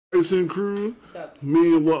Racing crew,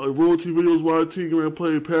 me and Royalty Videos YT gonna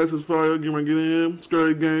play Pacifier, gonna get in,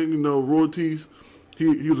 Scary Gang, Royalties.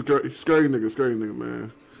 He was a scary nigga,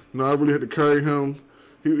 man. I really had to carry him.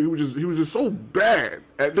 He was just so bad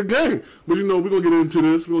at the game. But we're gonna get into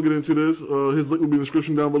this. His link will be in the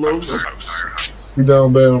description down below. He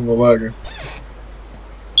down bad on the lagging.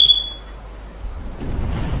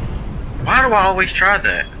 Why do I always try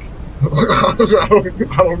that? I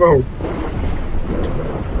don't know.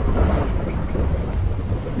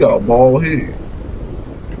 You got a bald head.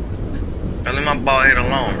 Leave my bald head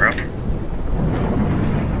alone, bro.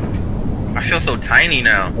 I feel so tiny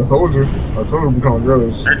now. I told you I'm becoming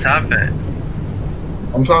gross. They're top hat.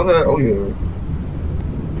 I'm top hat? Oh yeah.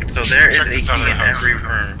 So there is a key in every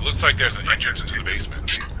room. Looks like there's an entrance into the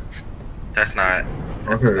basement. That's not.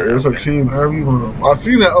 Okay, there's a key in every room. I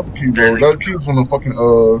seen that other key, bro. That key was on the fucking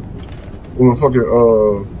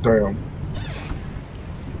damn.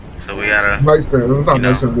 So we gotta. Nightstand. It's not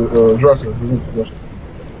nightstand. The dresser. It's not the dresser.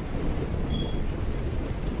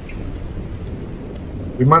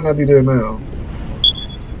 It might not be there now.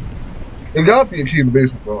 It gotta be a key in the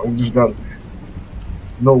basement, though. It just gotta be.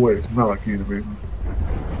 There's no way it's not a key in the basement.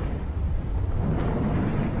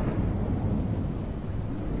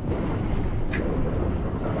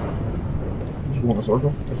 Just want a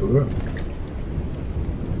circle? That's it.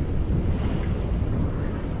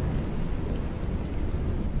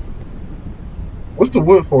 What's the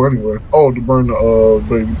wood for anyway? Oh, to burn the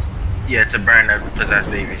babies. Yeah, to burn the possessed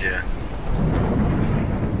babies, yeah.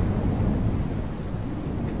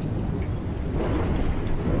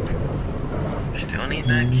 Still need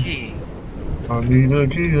that key. I need a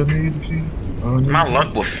key. My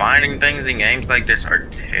luck with finding things in games like this are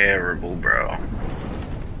terrible, bro.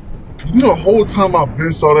 The whole time I've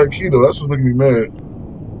been saw that key though, that's what's making me mad.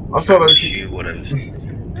 I saw that key.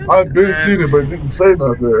 I've been seeing it, but it didn't say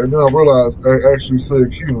nothing. And then I realized I actually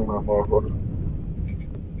said key on that motherfucker.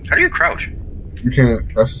 How do you crouch? You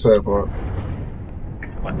can't. That's the sad part.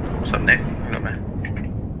 What? What's up, Nick? What's up, man?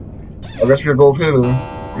 I guess we gotta go up here then.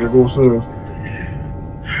 We gotta go upstairs.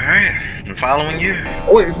 Alright, I'm following you.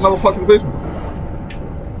 Oh wait, it's another part to the basement.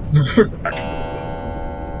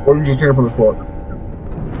 Or you just came from this part?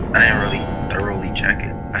 I didn't really thoroughly check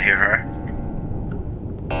it. I hear her.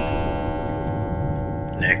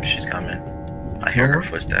 Nick, she's coming. I hear her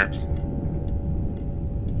footsteps.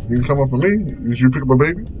 She ain't coming for me? Did you pick up a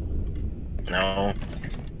baby? No.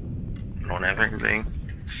 I don't have anything.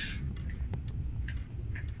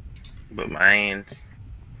 But my hands.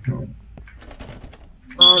 No.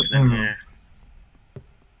 In here.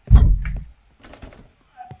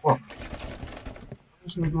 What?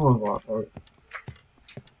 What's the door locked, right?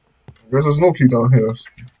 I guess there's no key down here.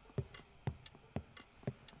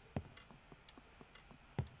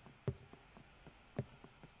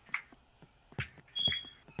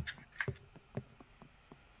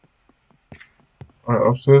 Alright,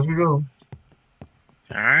 upstairs we go.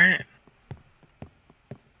 Alright.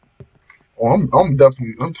 Oh, I'm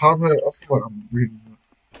definitely, I'm top hat. I feel like I'm reading it.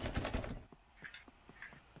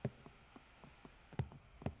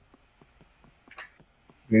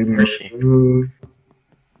 Baby, where is she?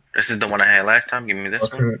 This is the one I had last time. Give me this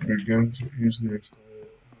one. I can't begin to easily explain.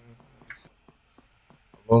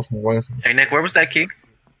 I lost my wife. Hey Nick, where was that key?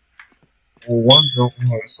 Well,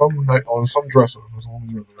 on some dresser. There's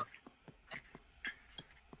only dresser.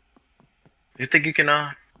 You think you can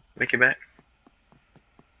make it back?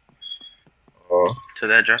 To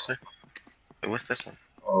that dresser? Wait, what's this one?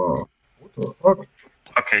 What the fuck?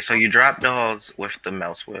 Okay, so you drop dolls with the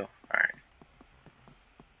mouse wheel. Alright.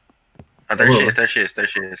 Oh, there she is.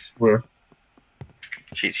 Where?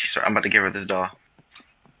 I'm about to give her this doll.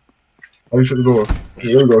 Oh, you shut the door.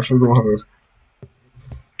 Here we go. Shut the door.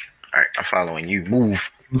 Alright, I'm following you.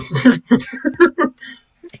 Move.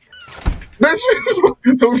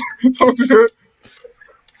 Don't shit.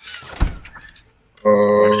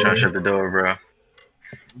 I'm trying to shut the door, bro.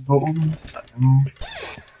 Is the door open?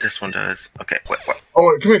 This one does. Okay, what? Oh,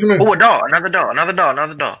 wait, come here. Oh, a doll. Another doll.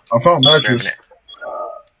 I found matches.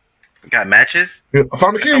 You got matches? Yeah, I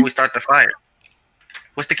found the key. That's how we start the fire.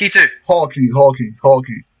 What's the key to? Hall key.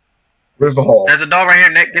 Where's the hall? There's a doll right here,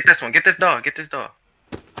 Nick. Get this one. Get this doll.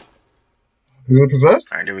 Is it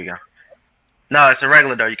possessed? Alright, there we go. No, it's a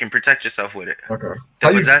regular doll. You can protect yourself with it. Okay.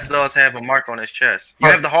 The possessed dolls have a mark on his chest. You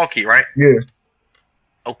have the hall key, right? Yeah.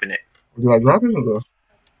 Open it. Did I drop it or no?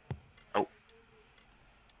 Oh.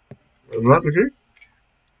 Did I drop the key?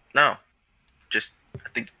 No. I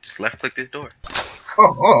think just left click this door.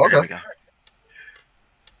 Oh, okay. There we go.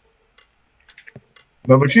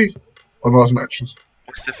 Another key. Oh, no, that's matches.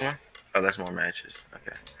 What's this one? Oh, that's more matches.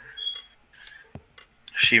 Okay.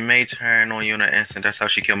 She may turn on you in an instant. That's how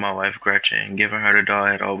she killed my wife, Gretchen. Giving her the doll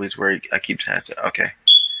had always worked. I keep saying it. Okay.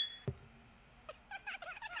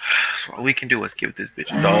 So all we can do is give this bitch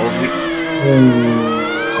dolls.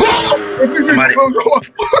 Somebody...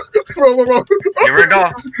 Give her a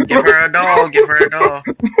doll. Give her a doll. Give her a doll.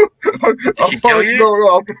 Did she kill you?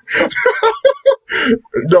 No.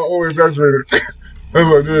 No, always exaggerated. That's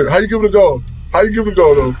what I did. How you give it a doll? How you give it a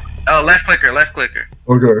doll, though? Oh, left clicker. Left clicker.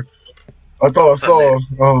 Okay. I thought I saw.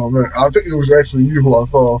 Oh man, I think it was actually you who I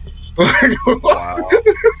saw. Wow.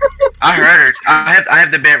 I heard her. I have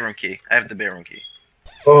the bedroom key. I have the bedroom key.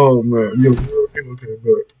 Oh man, yeah, okay,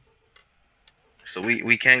 but. So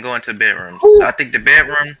we can go into bedrooms. Ooh. I think the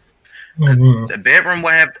bedroom. Oh, the bedroom will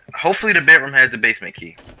have. Hopefully, the bedroom has the basement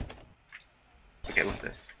key. Okay, what's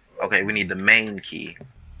this? Okay, we need the main key.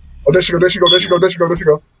 Oh, there she go.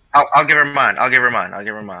 I'll give her mine. I'll give her mine.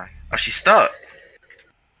 Oh, she's stuck.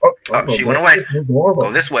 Oh, she went away.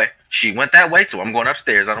 Go this way. She went that way, so I'm going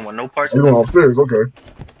upstairs. I don't want no parts of it. You're going upstairs, okay.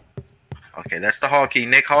 Okay, that's the hall key.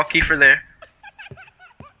 Nick, hall key for there.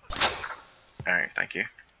 Alright, thank you.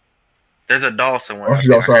 There's a doll somewhere. Oh, she's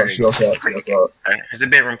outside. Alright, here's the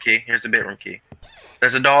bedroom key. There's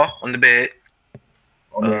a doll on the bed.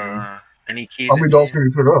 Oh, man. Any keys? How many dolls can you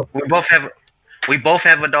pick up? We both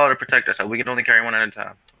have a doll to protect us, so we can only carry one at a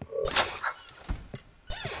time.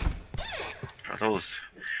 Bro, those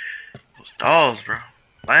dolls, bro.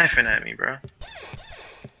 Laughing at me, bro.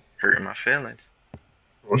 Hurting my feelings.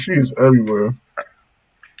 Well, she is everywhere.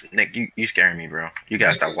 Nick, you scaring me, bro. You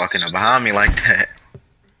gotta stop walking up behind me like that.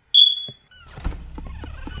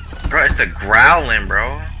 Bro, it's the growling,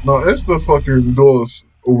 bro. No, it's the fucking doors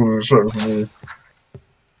opening and shutting for me.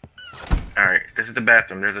 Alright, this is the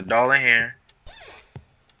bathroom. There's a doll in here.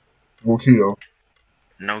 No key, though.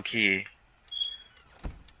 No key.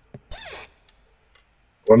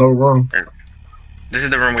 Another room. This is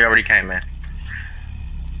the room we already came in.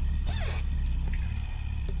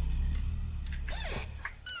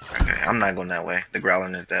 Okay, I'm not going that way. The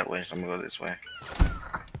growling is that way, so I'm gonna go this way.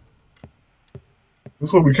 This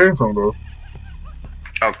is where we came from, though.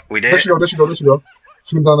 Oh, we did? There she go. She went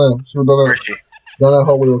down there. Where's she? Down that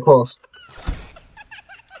hallway across.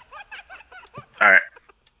 Alright.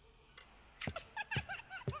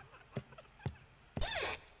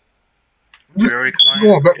 We already come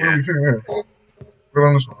Going back where we came in. Go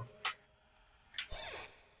down this one.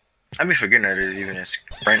 I be forgetting that there's even a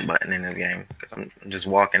sprint button in this game. Because I'm just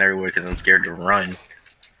walking everywhere because I'm scared to run.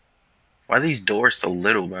 Why are these doors so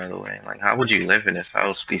little, by the way? Like, how would you live in this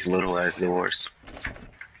house, these little ass doors?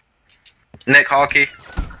 Nick, hall key.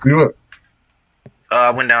 You what? I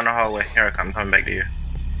went down the hallway. Here I come. I'm coming back to you.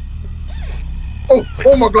 Oh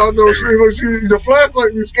my God, no! The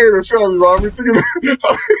flashlight be scared the shit out of me, bro. I mean, thinking,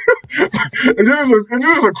 and then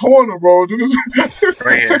there's a corner, bro.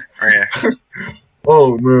 Right here.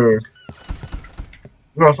 Oh man.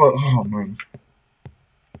 You know, I thought, oh man.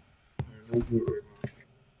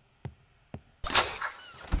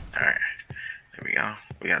 Alright. There we go.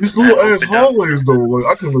 We got these little ass hallways, though. Like,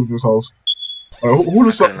 I can live in this house. Who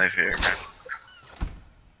the fuck? Live here,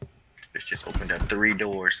 it's just opened up 3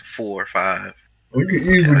 doors, 4, 5. You can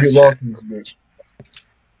easily get lost in this bitch.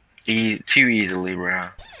 Too easily, bro.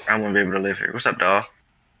 I won't be able to live here. What's up, dog?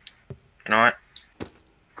 You know what?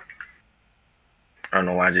 I don't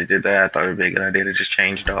know why I just did that. I thought it would be a good idea to just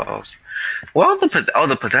change dolls. Well,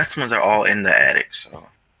 the possessed ones are all in the attic, so.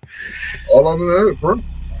 All on the attic, bro?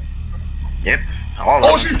 Yep. All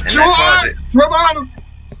of them. She right behind us.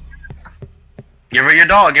 Give her your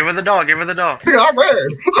dog. Give her the dog. Yeah, I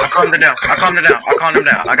ran. I calmed her down.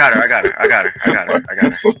 I got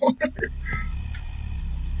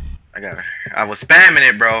her. I was spamming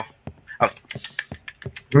it, bro.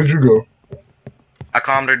 Where'd you go? I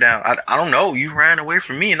calmed her down. I don't know. You ran away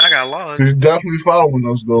from me and I got lost. She's definitely following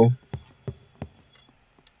us, though.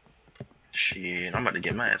 Shit, I'm about to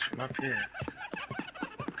get my ass from up here.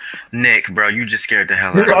 Nick, bro, you just scared the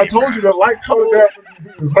hell out of me. I told you the light colored down for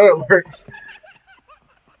his hair.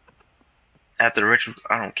 After the ritual,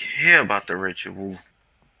 I don't care about the ritual.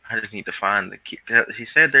 I just need to find the key. He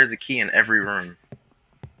said there's a key in every room.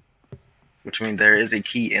 Which means there is a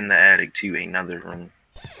key in the attic to another room.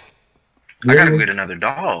 Yeah. I gotta get another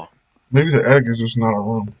doll. Maybe the attic is just not a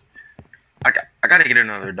room. I gotta get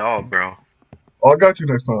another doll, bro. Oh, I got you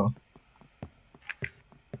next time.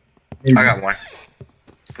 Maybe. I got one.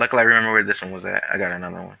 Luckily, I remember where this one was at. I got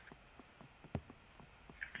another one.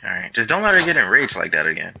 Alright, just don't let her get enraged like that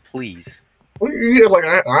again, please. Well, yeah, like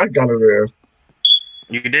I got her there.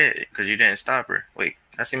 You did, because you didn't stop her. Wait,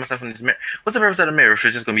 I see myself in this mirror. What's the purpose of the mirror if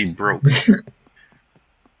it's just gonna be broke?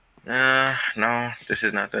 No, this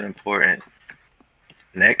is not that important.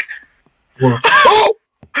 Nick. What? Oh!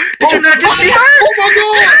 Did you not just see her? Oh my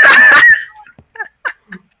god!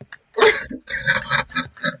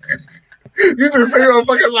 You just say you're a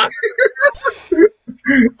fucking lie.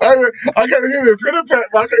 I can't hear the pitter pat,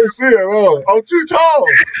 but I can't see it. Oh, I'm too tall.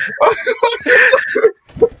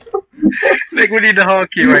 Nick, we need the whole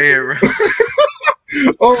key right here, bro.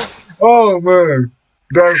 Oh man,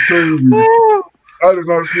 that's crazy. I did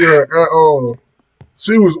not see her at all.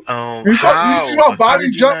 She was. Oh, you see my body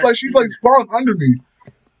jump like she's like spawned under me.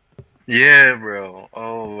 Yeah, bro.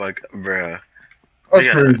 Oh my god, bro. That's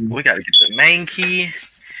crazy. We gotta get the main key,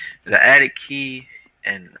 the attic key,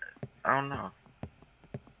 and I don't know.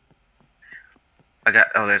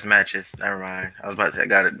 There's matches. Never mind. I was about to say I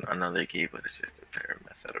got another key, but it's just a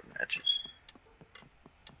set of matches.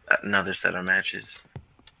 Another set of matches.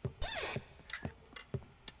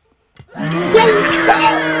 I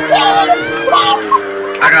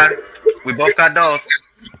got it. We both got dolls.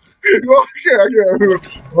 I can't.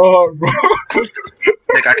 Oh, bro.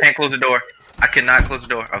 Nick, I can't close the door. I cannot close the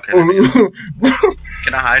door. Okay.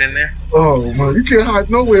 Can I hide in there? Oh man, you can't hide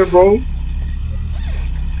nowhere, bro.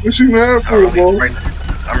 What you mad for, bro?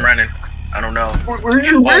 I'm running. I don't know. Where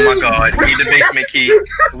you oh my god, we need the basement key.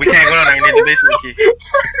 We can't go down there, we need the basement key.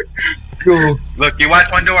 Yo. Look, you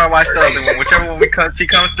watch one door, I watch the other one. Whichever one she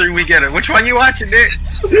comes through, we get her. Which one you watching, Nick?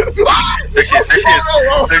 There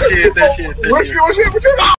she is.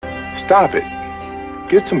 Stop it.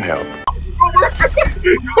 Get some help.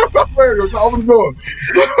 Open the door.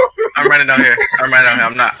 I'm running down here.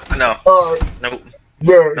 I'm not. No. Nope.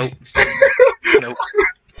 Man. Nope. Nope.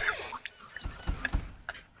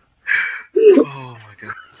 Oh my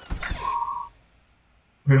god.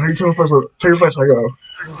 Man, how you turn the flashlight? Take your flashlight out.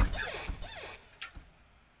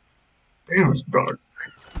 Damn, it's dark.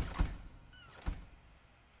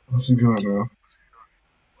 What's he got now?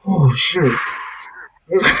 Oh shit.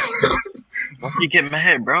 Why you get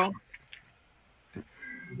mad, bro?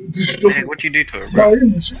 Hey, what you do to her, bro?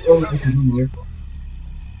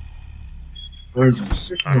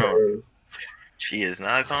 I know. She is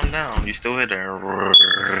not calm down. You still hit her.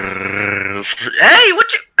 Hey,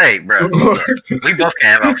 what you? Hey, bro. We both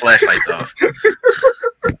can have our flashlights off.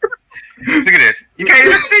 Look at this. You can't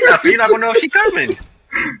even see nothing. You're not gonna know if she's coming.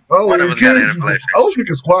 Oh, one of us got in a flashlight. I wish we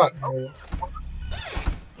could squat.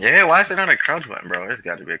 Yeah, why is it not a crouch button, bro? There's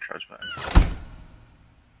got to be a crouch button.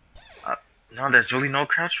 No, there's really no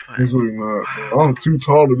crouch button. There's really not. I'm too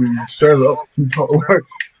tall to be standing up. Too tall.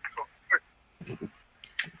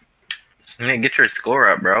 You need to get your score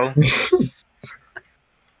up, bro.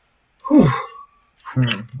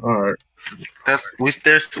 All right.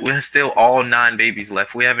 We're still all 9 babies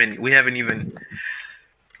left. We haven't even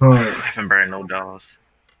haven't burned no dolls.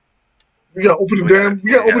 We gotta open the damn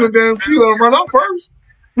key. Let them run out first.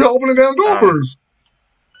 We gotta open the damn door first.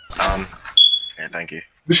 Yeah, thank you.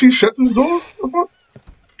 Did she shut this door?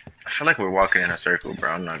 I feel like we're walking in a circle,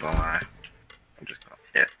 bro. I'm not gonna lie.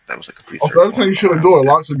 Yeah, that was a complete. Also, every time you shut the door, it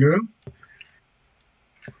locks again.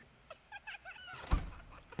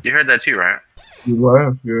 You heard that too, right? You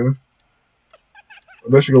laugh, yeah.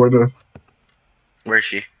 There she go right there. Where is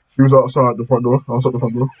she? She was outside the front door. Outside the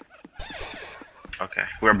front door. Okay,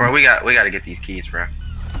 bro, we got to get these keys, bro.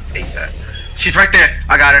 ASAP. She's right there.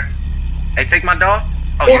 I got her. Hey, take my dog.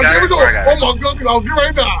 Oh, you got her? Oh my god, I was getting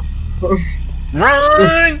right there.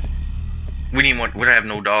 Run! We need more. We don't have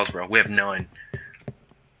no dolls, bro. We have none.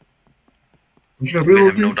 We have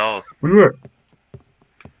no dolls. Where you at?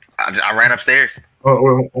 I ran upstairs. Oh,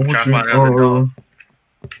 I want you.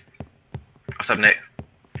 What's up, Nick?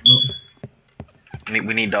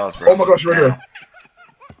 We need dolls, bro. Oh my gosh, right there.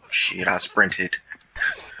 Shit, I sprinted.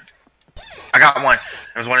 I got one.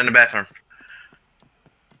 There's one in the bathroom.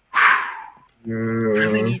 Yeah. I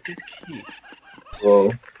really need this key.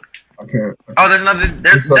 Well, I can't. Oh, there's another.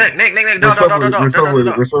 There's Nick.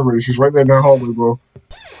 We're separated. She's right there in that hallway, bro.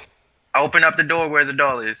 I open up the door where the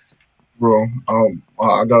doll is. Bro,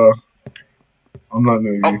 I gotta. I'm not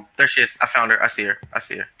near you. Oh, there she is. I found her. I see her.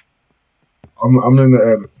 I'm in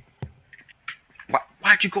the attic.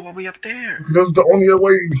 Why'd you go all the way up there? That's the only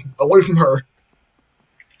way away from her.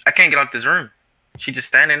 I can't get out this room. She's just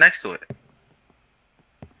standing next to it.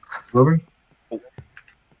 Really? Oh.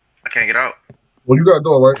 I can't get out. Well, you got a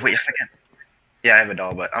door, right? Wait a second. Yeah, I have a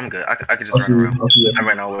doll, but I'm good. I could just run around. I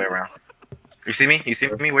ran all the way around. You see me?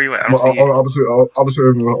 Where you at? I don't see you.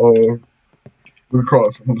 Opposite with the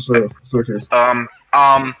cross on the staircase.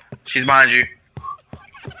 She's behind you.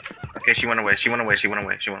 Okay, she went away.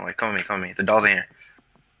 Come with me. The doll's in here.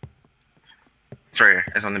 It's right here.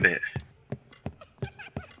 It's on the bed.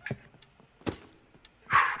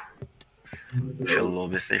 Feel a little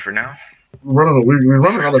bit safer now. We're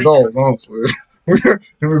running out of dogs, honestly.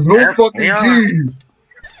 There's no fucking keys.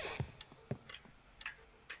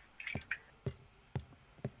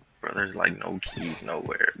 Bro, there's like no keys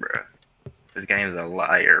nowhere, bro. This game's a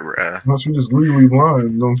liar, bro. No, she just legally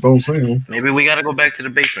blind. Don't say him. Maybe we gotta go back to the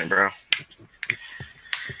basement, bro.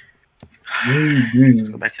 Maybe. Let's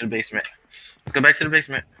go back to the basement. Let's go back to the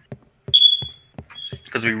basement.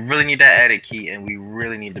 Because we really need that attic key, and we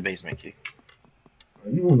really need the basement key.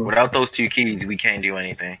 Without those 2 keys, we can't do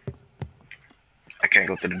anything. I can't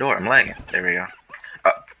go through the door. I'm lagging. There we go.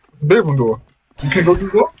 Bedroom door. You can't go through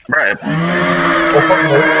the door? Right. Oh, fuck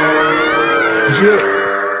no. Shit.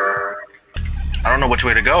 I don't know which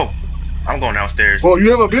way to go. I'm going downstairs. Well, you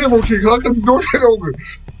have a bedroom key. How come the door get open?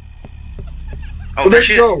 Oh, there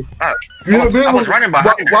she is. You have a bedroom. I was running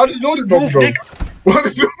behind her. Why did the door get open, though? Why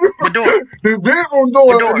did What door? The bedroom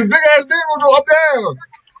door. The big-ass bedroom door. I'm down.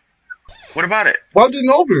 What about it? Why didn't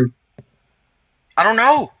it open? I don't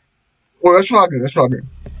know. Well, let's try again.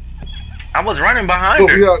 I was running behind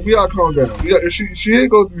her. We gotta calm down. She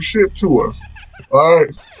ain't gonna do shit to us.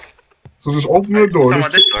 Alright. So just open the door.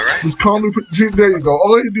 Just calmly put. See, there you go.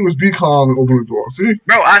 All you do is be calm and open the door. See?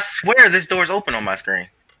 Bro, I swear this door's open on my screen.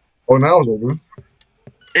 Oh, now it's open.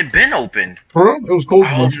 It been open. For real? It was closed.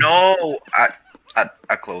 Oh no! I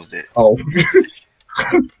closed it. Oh.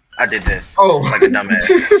 I did this. Oh. Like a dumbass.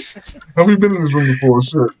 Have we been in this room before?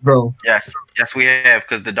 Shit, no. Yes, we have,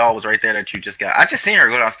 because the doll was right there that you just got. I just seen her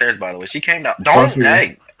go downstairs, by the way. She came down. Don't,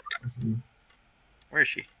 hey. Where is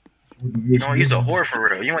she? No, use a whore for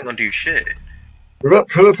real. You ain't gonna do shit. That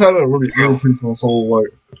pitter-patter really irritates my soul. Like,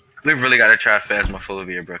 we really gotta try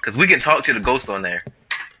Phasmophobia, bro, because we can talk to the ghost on there.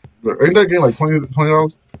 Ain't that game like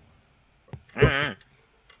 $20? Mm-hmm.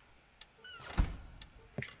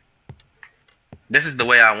 This is the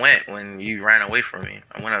way I went when you ran away from me.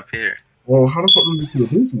 I went up here. Well, how the fuck did we get to the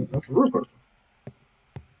basement? That's the real question.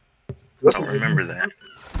 I don't remember that.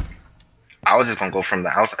 I was just gonna go from the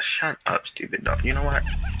outside. Shut up, stupid dog. You know what?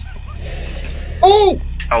 Oh!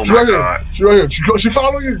 Oh my god. She right here. She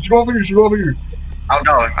following you. She going for you. Oh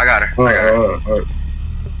no, I got her. Alright.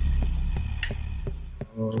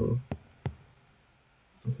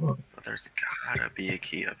 The fuck? There's gotta be a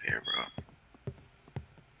key up here, bro.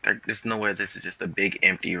 There's nowhere this is just a big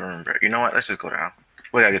empty room, bro. You know what? Let's just go down.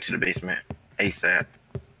 We gotta get to the basement. ASAP.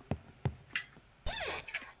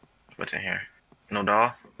 What's in here? No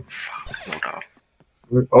doll? Fuck, no doll.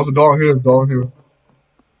 Oh, it's a doll here.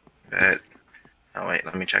 Bad. Oh wait,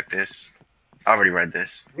 let me check this. I already read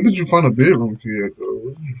this. Where did you find a bedroom key at, though?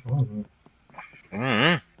 Where did you find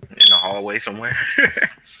that? In the hallway somewhere.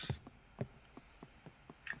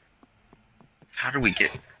 How do we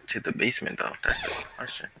get to the basement, though? That's the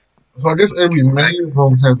question. So I guess every main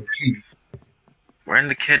room has a key. We're in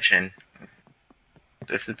the kitchen.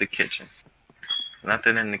 This is the kitchen.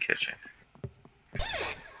 Nothing in the kitchen.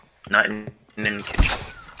 Nothing in the kitchen.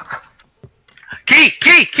 Key!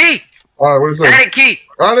 Alright, what is that? Attic key!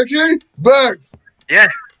 Attic key? Backed! Yeah.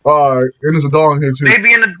 Alright, and there's a dog in here too.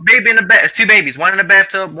 Baby in the bath. It's 2 babies. One in the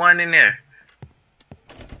bathtub, one in there.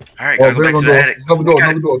 Alright, gotta go back to the attic.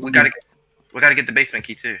 Another door. We gotta get the basement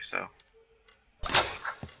key too, so.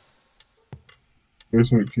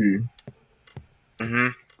 Basement key. Mm-hmm.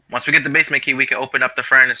 Once we get the basement key, we can open up the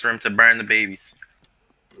furnace room to burn the babies.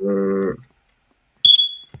 Larry.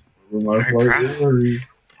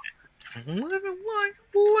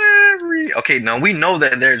 Okay, no, we know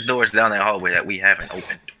that there's doors down that hallway that we haven't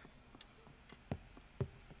opened.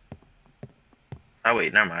 Oh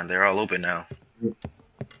wait, never mind. They're all open now.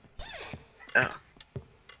 Oh.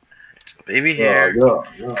 So baby here.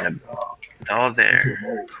 All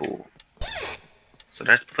there. Cool. So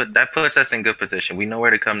that puts us in good position. We know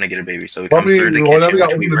where to come to get a baby. So we come through the kitchen. Now we got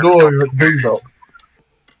to open the door and let the babies out.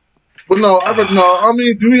 But no, I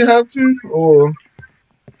mean, do we have to? Or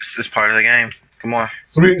this is part of the game. Come on.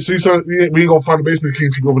 So we ain't gonna find the basement key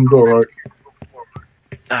to open the door, right?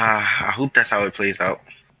 I hope that's how it plays out.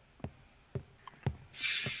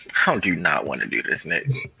 I do not want to do this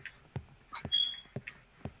next.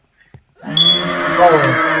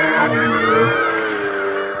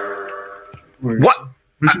 What?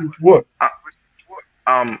 What?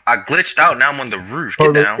 I glitched out. Now I'm on the roof.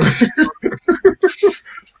 Get down.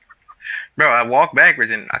 Bro, I walk backwards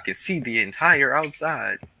and I can see the entire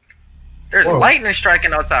outside. There's lightning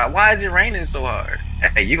striking outside. Why is it raining so hard?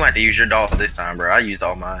 Hey, you're going to have to use your doll this time, bro. I used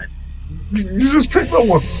all mine. You just picked up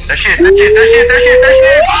one. That shit. No!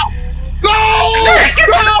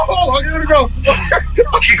 I gotta go.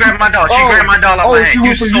 She grabbed my doll. She grabbed my doll out my hand.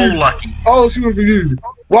 You're so lucky. Oh, she went for you.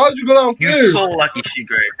 Why did you go downstairs? You're so lucky she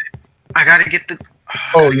grabbed it. I gotta get the...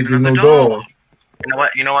 Oh, you get no doll. You know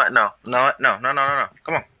what? You know what? No. No. No. No. No. No. No.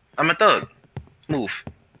 Come on. I'm a thug. Move.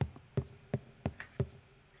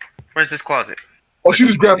 Where's this closet? Oh, she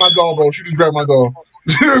just grabbed my doll, bro. She just grabbed my doll.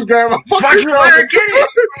 She just grabbed my Why'd fucking you doll. let her get it?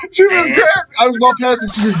 She just grabbed. I was walking past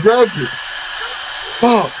and she just grabbed it.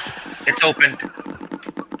 Fuck. It's open.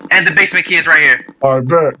 And the basement key is right here. All right,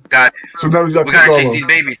 bet. Got it. So now we got We gotta all chase of these them.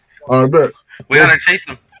 babies. All right, bet. We gotta chase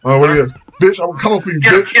them. All right, what are you? Bitch, I'm coming for you,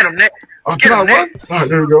 Get him, bitch. get him, Nick. Can Get I him, run? Nick. All right,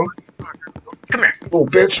 there we go. Come here. Oh,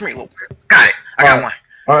 bitch. Come here, little. Got it. I got one.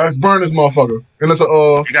 All right, let's burn this motherfucker. And let's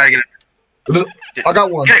You gotta get it. I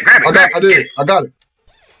got one. Get it, grab it, I grab it, did get it. I got it.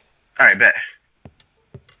 All right, bet.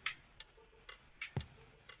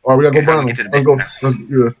 All right, we gotta Okay, go how burn do we them. get to the Let's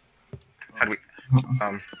yeah. How do we?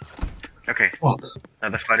 Okay. Fuck.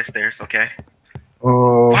 Another flight of stairs. Okay. Why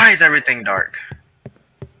Why is everything dark?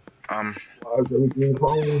 is everything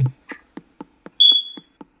falling?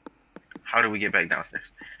 How do we get back downstairs?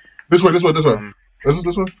 This way. This way. This way.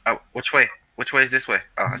 This way. Oh, which way? Which way is this way?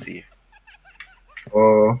 Oh, I see you.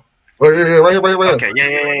 Oh yeah, right here. Okay,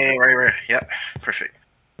 yeah, right. Yep, perfect.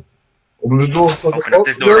 Open this door. Open up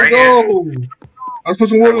this door there right we go. Let's put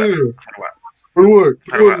some wood in here. How do I? Put wood.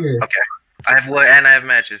 How Put do wood I? in here. Okay. I have wood and I have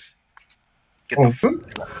matches. Get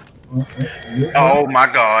the Oh my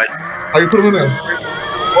god. How you put them in there?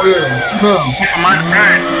 Oh yeah, 2 pounds. Come on,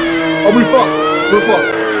 right. Oh, we fucked.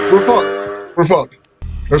 We're fucked. We're fucked.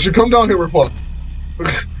 If she come down here, we're fucked.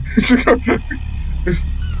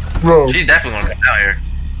 Bro. She's definitely gonna come down here.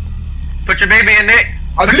 Put your baby in, Nick.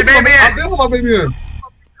 I Put your baby in. I did put my baby in.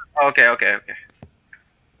 Okay.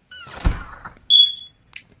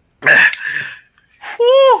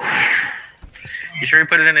 Whew. You sure you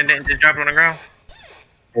put it in and didn't just drop it on the ground?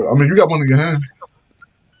 I mean, you got one in your hand.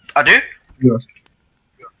 I do? Yes.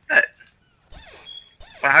 What?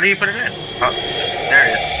 Well, how do you put it in? Oh, there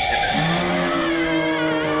it is.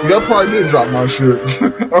 Yeah, I probably did drop my shit.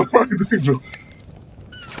 I probably did drop.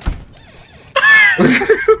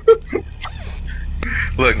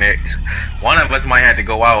 Look, Nick. One of us might have to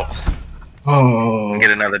go out Oh. and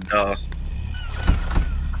get another dog.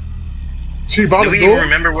 She about Do to we go? even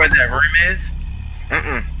remember where that room is?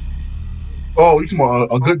 Mm-mm. Oh, you talking about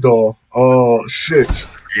a good doll? Oh shit!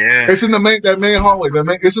 Yeah. It's in that main hallway.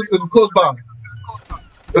 It's close by.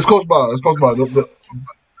 It's close by.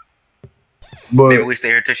 But Maybe we stay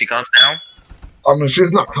here till she comes down. I mean,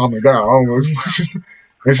 she's not calming down. I don't know.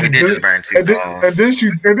 And she We did just burn 2 and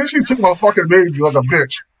then she took my fucking baby like a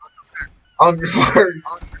bitch. I'm just like,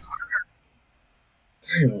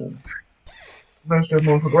 damn. Smash that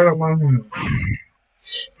motherfucker right out my hand.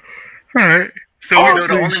 Alright. So we know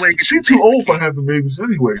the only way to get She too old for having babies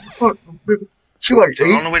anyway. Fuck, she like the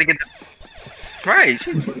 8. only way to get the right.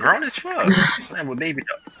 She's grown as fuck. Man, with baby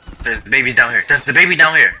dog. There's babies down here. There's the baby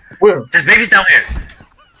down here. Where? There's babies down here.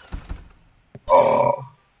 Oh.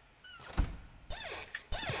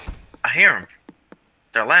 I hear them.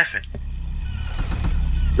 They're laughing.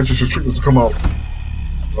 It's just a trick to come out.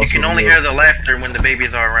 You can only hear the laughter when the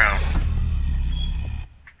babies are around.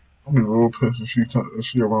 I'm in real pissed if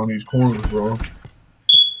she around these corners, bro.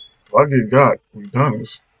 If I get got, we done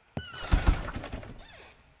this.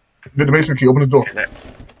 Get the basement key, open this door. Okay,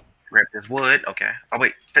 grab this wood. Okay. Oh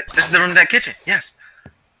wait, this is the room, that kitchen. Yes.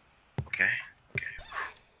 Okay.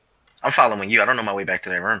 I'm following you. I don't know my way back to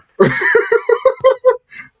that room.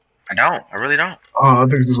 I don't. I really don't. I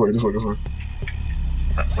think it's this way.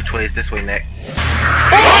 Which way is this way, Nick?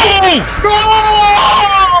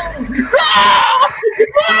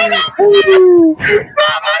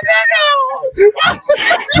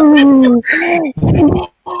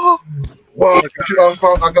 Well, I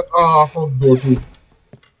found the door too.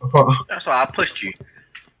 That's why I pushed you.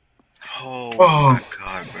 Oh my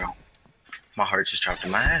god, bro. My heart just dropped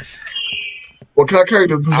in my ass. Well, can I carry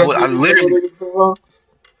the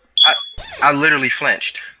I literally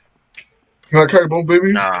flinched. Can I carry both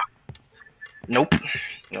babies? Nah. Nope.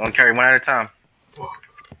 You only carry one at a time. Fuck.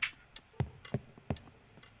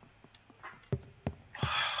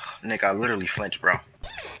 Nick, I literally flinched, bro.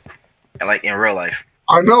 And like in real life.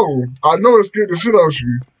 I know it scared the shit out of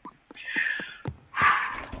you.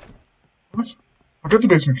 What? I got the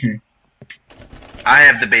basement key. I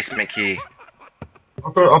have the basement key.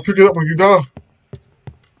 I'll pick it up when you die.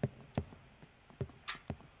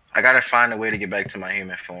 I gotta find a way to get back to my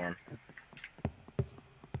human form.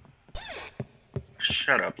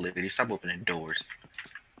 Shut up, lady. Stop opening doors.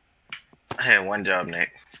 I had one job,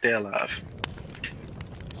 Nick. Stay alive.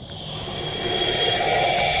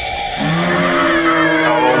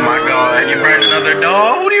 Oh my god, you burned another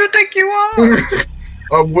dog? Who do you think you are?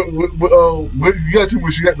 What you got to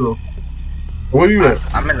where she got though? Where you at?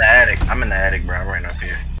 I'm in the attic. I'm in the attic, bro. I'm right up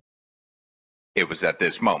here. It was at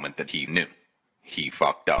this moment that he knew. He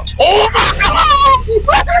fucked up. Oh my god!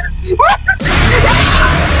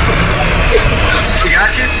 She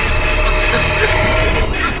got you?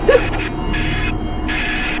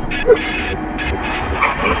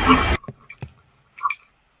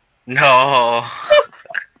 No.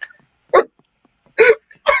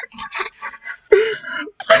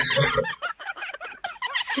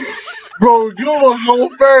 Bro, you don't know how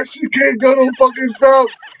fast she came down on fucking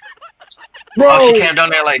steps. Bro, Oh, she came down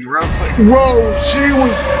there like real quick. Bro, she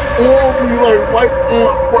was on me like right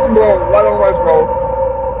on, bro, right on rice,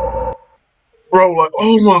 bro. Bro, like,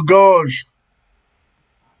 oh my gosh.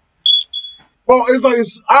 Bro, it's like,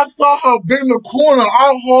 I saw her bend the corner.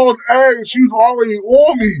 I hauled ass. She was already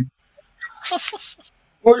on me.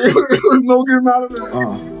 Well, it was no getting out of there.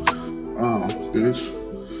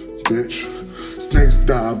 Bitch. Snakes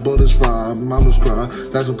die, bullets fly, mamas cry.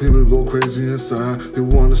 That's when people go crazy inside. They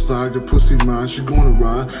wanna side, your pussy mine, she gonna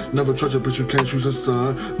ride. Never trust a bitch, you can't choose a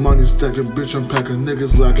side. Money stacking, bitch, I'm packing,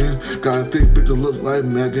 niggas lacking. Got a thick bitch that looks like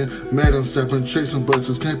Megan. Mad I'm stepping, chasing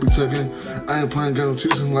buses, can't be taken. I ain't playing, got no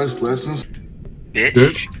teaching life's lessons. Bitch.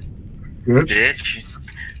 Bitch.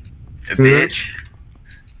 Bitch.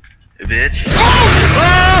 Bitch.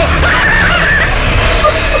 Oh!